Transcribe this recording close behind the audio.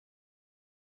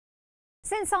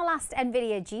Since our last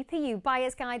NVIDIA GPU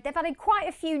buyer's guide, they've added quite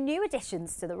a few new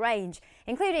additions to the range,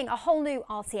 including a whole new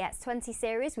RTX 20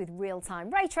 series with real-time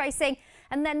ray tracing,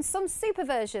 and then some super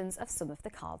versions of some of the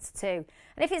cards too.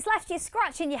 And if it's left you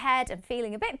scratching your head and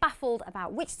feeling a bit baffled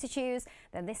about which to choose,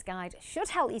 then this guide should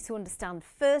help you to understand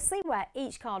firstly where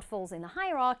each card falls in the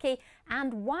hierarchy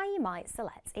and why you might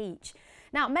select each.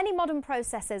 Now, many modern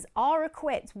processors are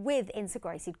equipped with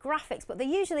integrated graphics, but they're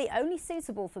usually only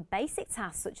suitable for basic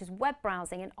tasks such as web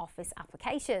browsing and office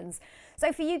applications.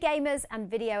 So for you gamers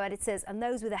and video editors and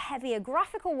those with a heavier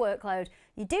graphical workload,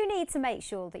 you do need to make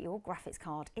sure that your graphics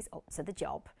card is up to the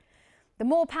job. The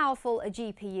more powerful a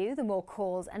GPU, the more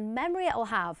cores and memory it'll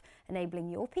have, enabling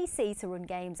your PC to run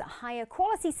games at higher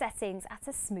quality settings at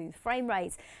a smooth frame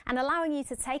rate and allowing you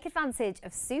to take advantage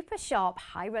of super sharp,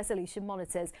 high-resolution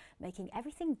monitors, making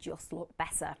everything just look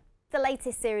better. The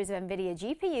latest series of NVIDIA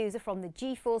GPUs are from the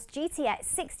GeForce GTX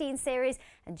 16 series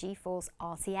and GeForce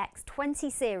RTX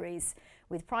 20 series,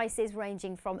 with prices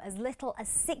ranging from as little as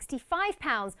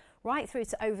 £65 right through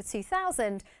to over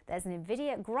 £2,000. There's an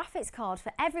NVIDIA graphics card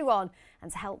for everyone,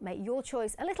 and to help make your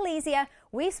choice a little easier,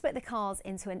 we've split the cards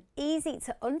into an easy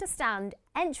to understand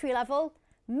entry-level,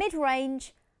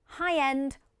 mid-range,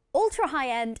 high-end,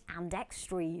 ultra-high-end and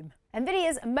extreme.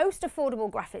 NVIDIA's most affordable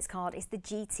graphics card is the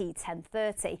GT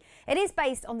 1030. It is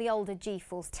based on the older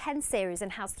GeForce 10 series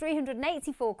and has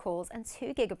 384 cores and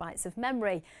 2 GB of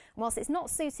memory. And whilst it's not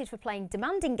suited for playing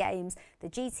demanding games, the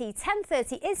GT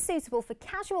 1030 is suitable for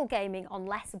casual gaming on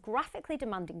less graphically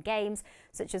demanding games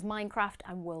such as Minecraft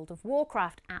and World of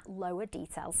Warcraft at lower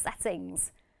detail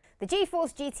settings. The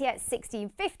GeForce GTX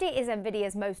 1650 is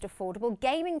NVIDIA's most affordable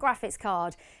gaming graphics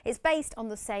card. It's based on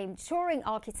the same Turing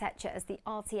architecture as the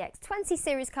RTX 20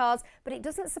 series cards, but it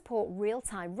doesn't support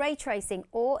real-time ray tracing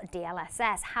or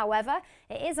DLSS. However,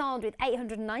 it is armed with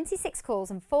 896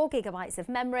 cores and 4 GB of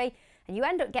memory, and you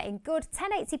end up getting good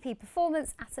 1080p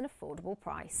performance at an affordable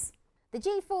price. The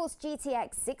GeForce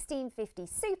GTX 1650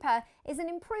 Super is an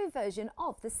improved version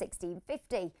of the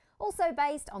 1650, also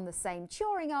based on the same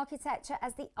Turing architecture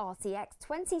as the RTX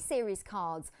 20 series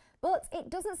cards, but it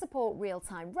doesn't support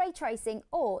real-time ray tracing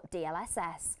or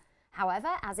DLSS. However,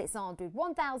 as it's armed with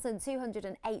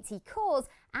 1,280 cores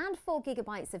and 4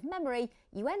 GB of memory,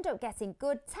 you end up getting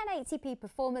good 1080p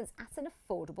performance at an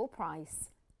affordable price.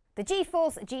 The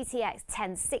GeForce GTX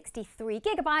 1060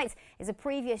 3GB is a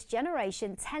previous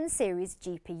generation 10 series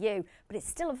GPU, but it's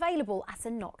still available at a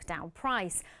knockdown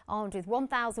price. Armed with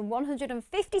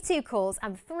 1,152 cores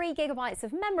and 3 GB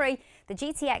of memory, the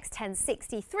GTX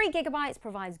 1060 3GB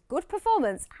provides good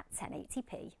performance at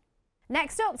 1080p.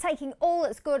 Next up, taking all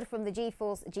that's good from the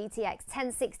GeForce GTX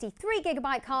 1060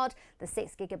 3GB card, the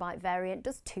 6GB variant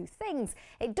does two things.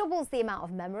 It doubles the amount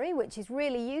of memory, which is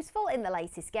really useful in the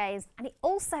latest games, and it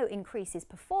also increases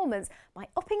performance by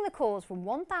upping the cores from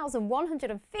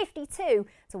 1,152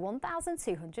 to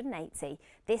 1,280.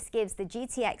 This gives the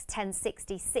GTX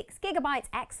 1060 6GB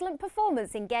excellent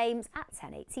performance in games at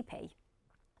 1080p.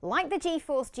 Like the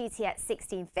GeForce GTX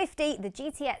 1650, the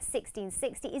GTX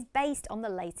 1660 is based on the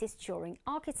latest Turing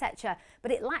architecture,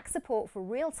 but it lacks support for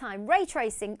real-time ray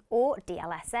tracing or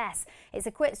DLSS. It's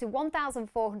equipped with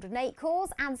 1,408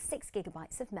 cores and 6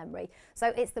 GB of memory,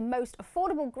 so it's the most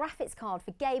affordable graphics card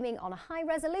for gaming on a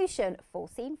high-resolution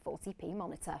 1440p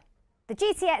monitor. The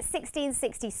GTX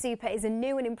 1660 Super is a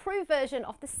new and improved version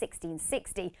of the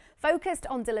 1660, focused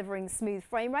on delivering smooth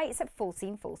frame rates at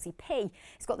 1440p.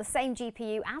 It's got the same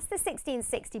GPU as the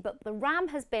 1660, but the RAM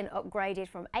has been upgraded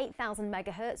from 8,000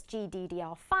 MHz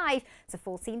GDDR5 to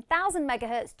 14,000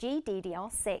 MHz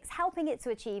GDDR6, helping it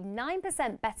to achieve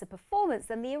 9% better performance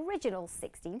than the original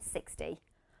 1660.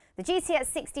 The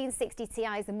GTX 1660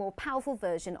 Ti is the more powerful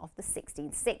version of the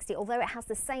 1660. Although it has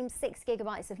the same 6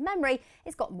 GB of memory,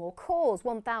 it's got more cores,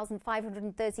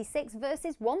 1,536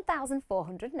 versus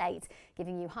 1,408,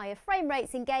 giving you higher frame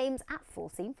rates in games at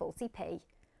 1440p.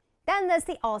 Then there's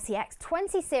the RTX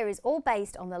 20 series, all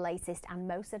based on the latest and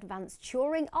most advanced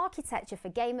Turing architecture for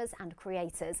gamers and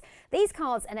creators. These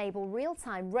cards enable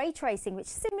real-time ray tracing, which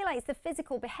simulates the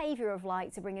physical behaviour of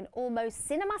light to bring an almost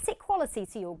cinematic quality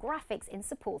to your graphics in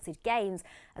supported games,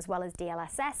 as well as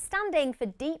DLSS, standing for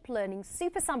Deep Learning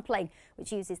Super Sampling,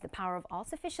 which uses the power of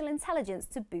artificial intelligence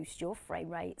to boost your frame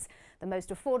rates. The most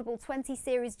affordable 20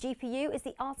 series GPU is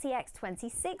the RTX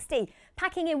 2060,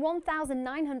 packing in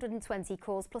 1,920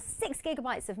 cores plus 6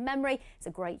 GB of memory. It's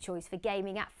a great choice for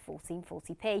gaming at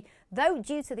 1440p, though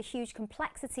due to the huge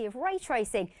complexity of ray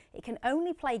tracing, it can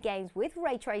only play games with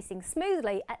ray tracing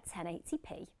smoothly at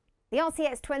 1080p. The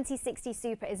RTX 2060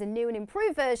 Super is a new and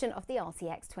improved version of the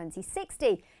RTX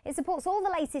 2060. It supports all the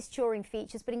latest Turing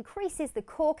features but increases the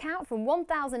core count from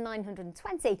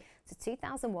 1,920 to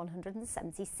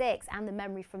 2,176 and the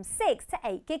memory from 6 to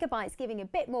 8 GB, giving a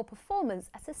bit more performance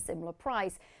at a similar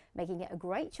price, making it a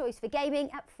great choice for gaming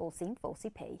at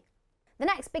 1440p. The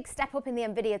next big step up in the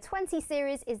NVIDIA 20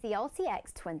 series is the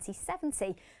RTX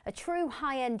 2070, a true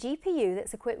high-end GPU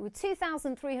that's equipped with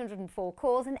 2,304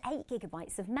 cores and 8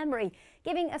 GB of memory,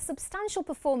 giving a substantial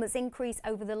performance increase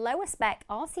over the lower spec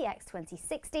RTX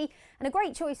 2060 and a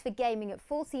great choice for gaming at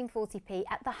 1440p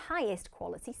at the highest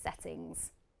quality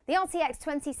settings. The RTX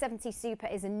 2070 Super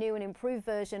is a new and improved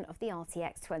version of the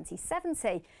RTX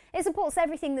 2070. It supports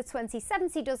everything the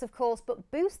 2070 does, of course, but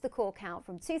boosts the core count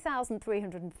from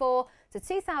 2,304 to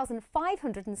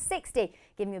 2,560,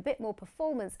 giving a bit more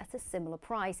performance at a similar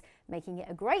price, making it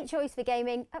a great choice for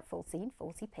gaming at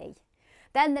 1440p.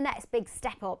 Then the next big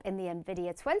step up in the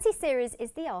NVIDIA 20 series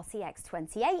is the RTX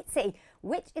 2080,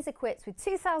 which is equipped with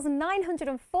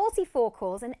 2,944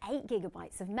 cores and 8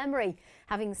 GB of memory.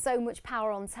 Having so much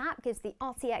power on tap gives the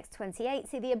RTX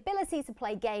 2080 the ability to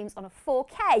play games on a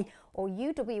 4K or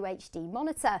UWHD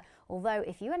monitor, although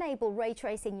if you enable ray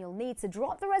tracing you'll need to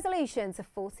drop the resolution to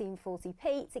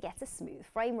 1440p to get a smooth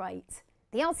frame rate.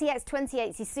 The RTX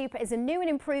 2080 Super is a new and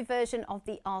improved version of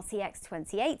the RTX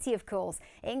 2080, of course.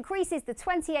 It increases the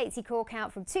 2080 core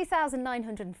count from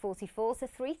 2,944 to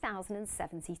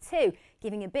 3,072,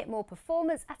 giving a bit more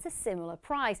performance at a similar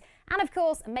price, and of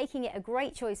course making it a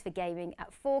great choice for gaming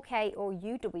at 4K or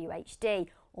UWHD.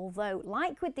 Although,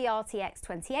 like with the RTX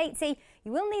 2080,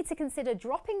 you will need to consider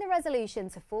dropping the resolution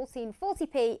to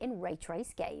 1440p in ray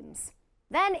trace games.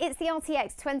 Then it's the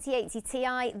RTX 2080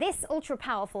 Ti, this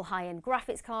ultra-powerful high-end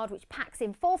graphics card which packs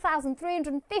in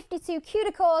 4,352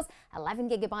 CUDA cores, 11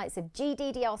 GB of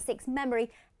GDDR6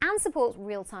 memory and supports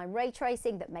real-time ray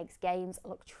tracing that makes games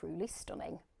look truly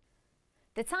stunning.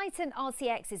 The Titan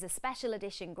RTX is a special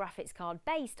edition graphics card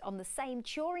based on the same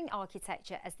Turing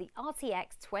architecture as the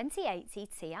RTX 2080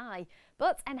 Ti,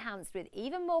 but enhanced with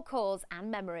even more cores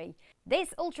and memory.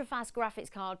 This ultra-fast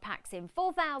graphics card packs in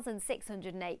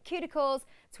 4,608 CUDA cores,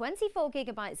 24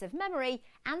 GB of memory,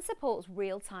 and supports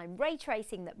real-time ray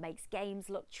tracing that makes games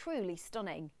look truly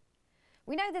stunning.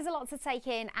 We know there's a lot to take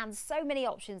in and so many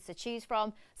options to choose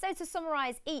from, so to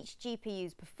summarise each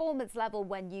GPU's performance level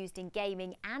when used in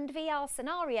gaming and VR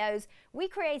scenarios, we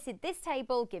created this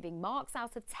table giving marks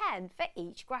out of 10 for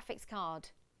each graphics card.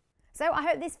 So I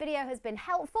hope this video has been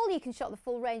helpful. You can shop the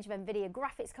full range of NVIDIA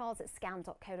graphics cards at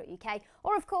scan.co.uk,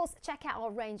 or of course check out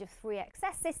our range of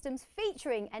 3XS systems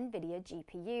featuring NVIDIA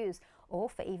GPUs. Or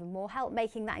for even more help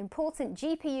making that important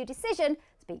GPU decision,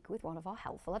 speak with one of our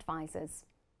helpful advisors.